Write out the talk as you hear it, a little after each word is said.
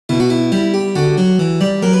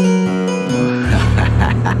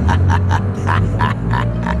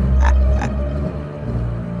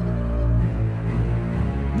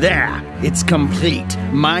There, it's complete.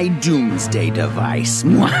 My doomsday device.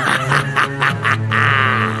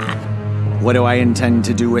 What do I intend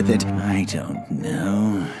to do with it? I don't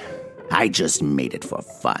know. I just made it for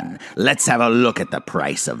fun. Let's have a look at the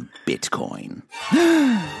price of Bitcoin.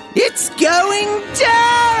 It's going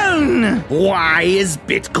down! Why is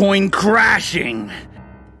Bitcoin crashing?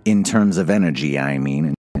 In terms of energy, I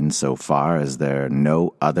mean, insofar as there are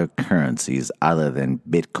no other currencies other than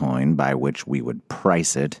Bitcoin by which we would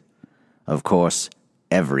price it. Of course,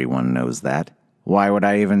 everyone knows that. Why would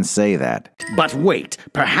I even say that? But wait,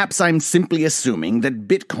 perhaps I'm simply assuming that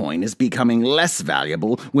Bitcoin is becoming less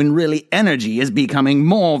valuable when really energy is becoming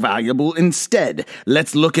more valuable instead.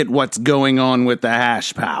 Let's look at what's going on with the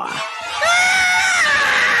hash power.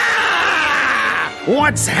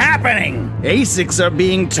 What's happening? ASICs are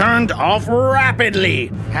being turned off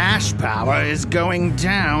rapidly. Hash power is going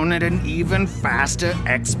down at an even faster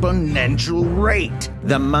exponential rate.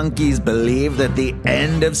 The monkeys believe that the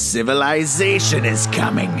end of civilization is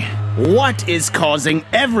coming. What is causing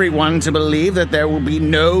everyone to believe that there will be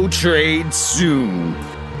no trade soon?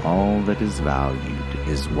 All that is valued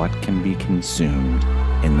is what can be consumed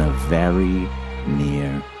in the very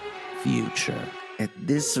near future. At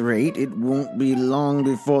this rate, it won't be long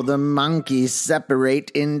before the monkeys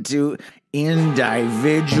separate into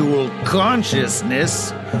individual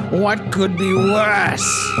consciousness. What could be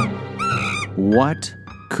worse? What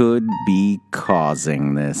could be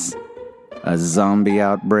causing this? A zombie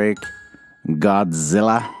outbreak?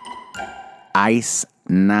 Godzilla? Ice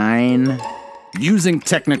 9? Using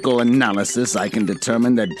technical analysis, I can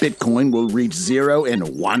determine that Bitcoin will reach zero in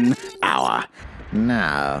 1 hour.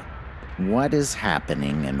 Now, what is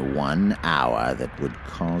happening in 1 hour that would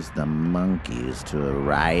cause the monkeys to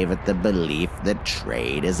arrive at the belief that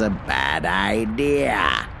trade is a bad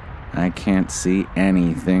idea? I can't see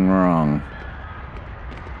anything wrong.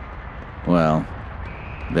 Well,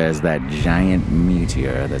 there's that giant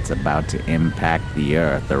meteor that's about to impact the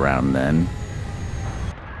Earth around then.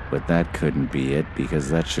 But that couldn't be it, because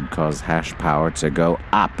that should cause hash power to go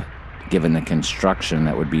up, given the construction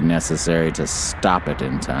that would be necessary to stop it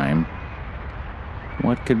in time.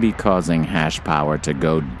 What could be causing hash power to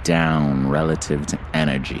go down relative to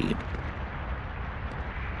energy?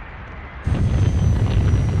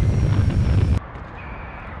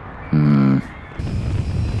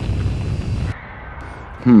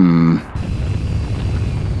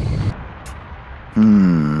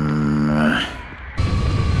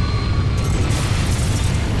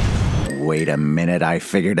 Wait a minute, I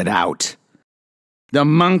figured it out. The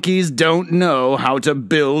monkeys don't know how to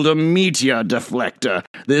build a meteor deflector.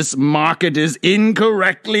 This market is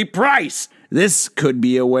incorrectly priced. This could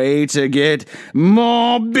be a way to get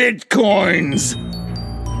more Bitcoins.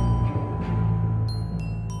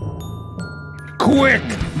 Quick,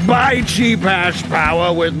 buy cheap hash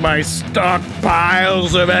power with my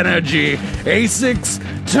stockpiles of energy. ASICs,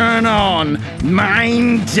 turn on.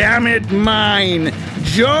 Mine, damn it, mine.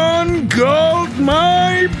 John Galt,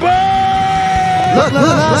 my buy! Look,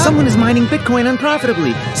 someone is mining Bitcoin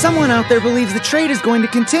unprofitably. Someone out there believes the trade is going to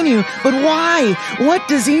continue, but why? What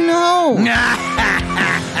does he know?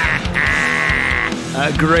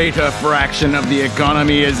 A greater fraction of the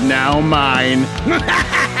economy is now mine.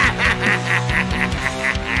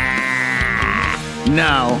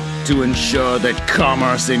 Now, to ensure that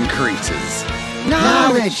commerce increases.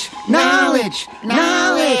 Knowledge! Knowledge!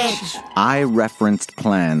 Knowledge! I referenced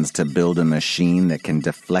plans to build a machine that can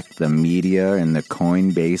deflect the meteor in the coin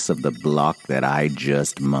base of the block that I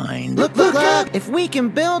just mined. Look! If we can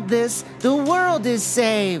build this, the world is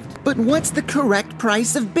saved. But what's the correct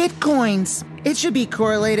price of Bitcoins? It should be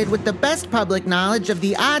correlated with the best public knowledge of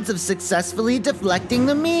the odds of successfully deflecting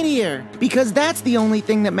the meteor. Because that's the only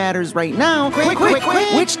thing that matters right now. Quick!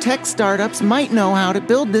 Which tech startups might know how to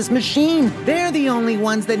build this machine? They're the only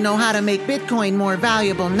ones that know how to make Bitcoin more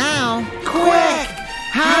valuable now. Quick!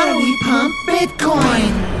 How do we pump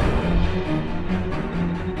Bitcoin?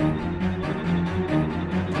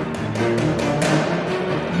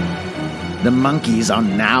 The monkeys are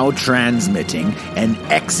now transmitting and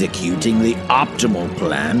executing the optimal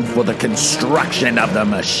plan for the construction of the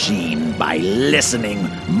machine by listening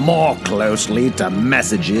more closely to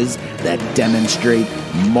messages that demonstrate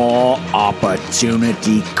more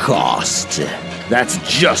opportunity cost. That's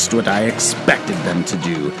just what I expected them to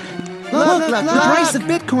do. Look, the price of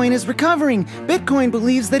Bitcoin is recovering. Bitcoin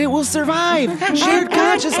believes that it will survive. Shared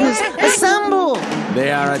consciousness, assemble!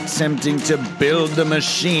 They are attempting to build the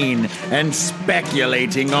machine and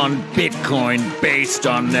speculating on Bitcoin based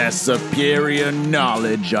on their superior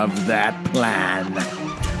knowledge of that plan.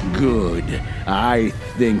 Good. I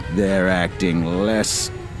think they're acting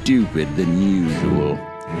less stupid than usual.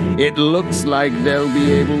 It looks like they'll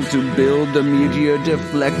be able to build the meteor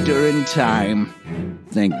deflector in time.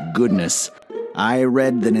 Thank goodness. I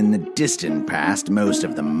read that in the distant past, most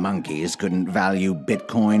of the monkeys couldn't value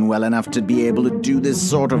Bitcoin well enough to be able to do this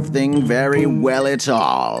sort of thing very well at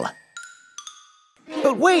all.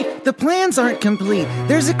 But wait, the plans aren't complete.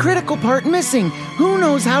 There's a critical part missing. Who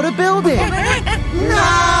knows how to build it?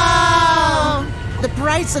 No! The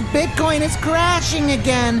price of Bitcoin is crashing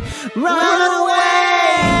again. Run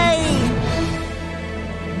away!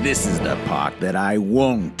 This is the part that I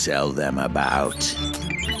won't tell them about.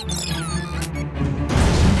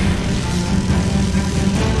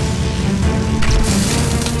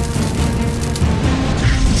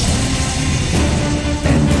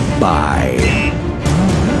 And bye.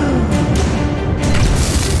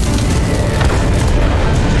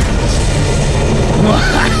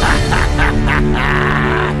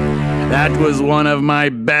 That was one of my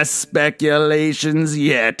best speculations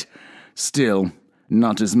yet. Still,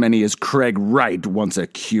 not as many as Craig Wright once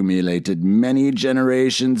accumulated many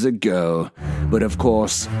generations ago. But of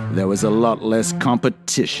course, there was a lot less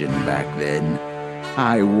competition back then.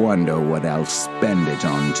 I wonder what I'll spend it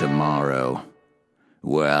on tomorrow.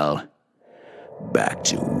 Well, back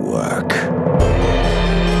to work.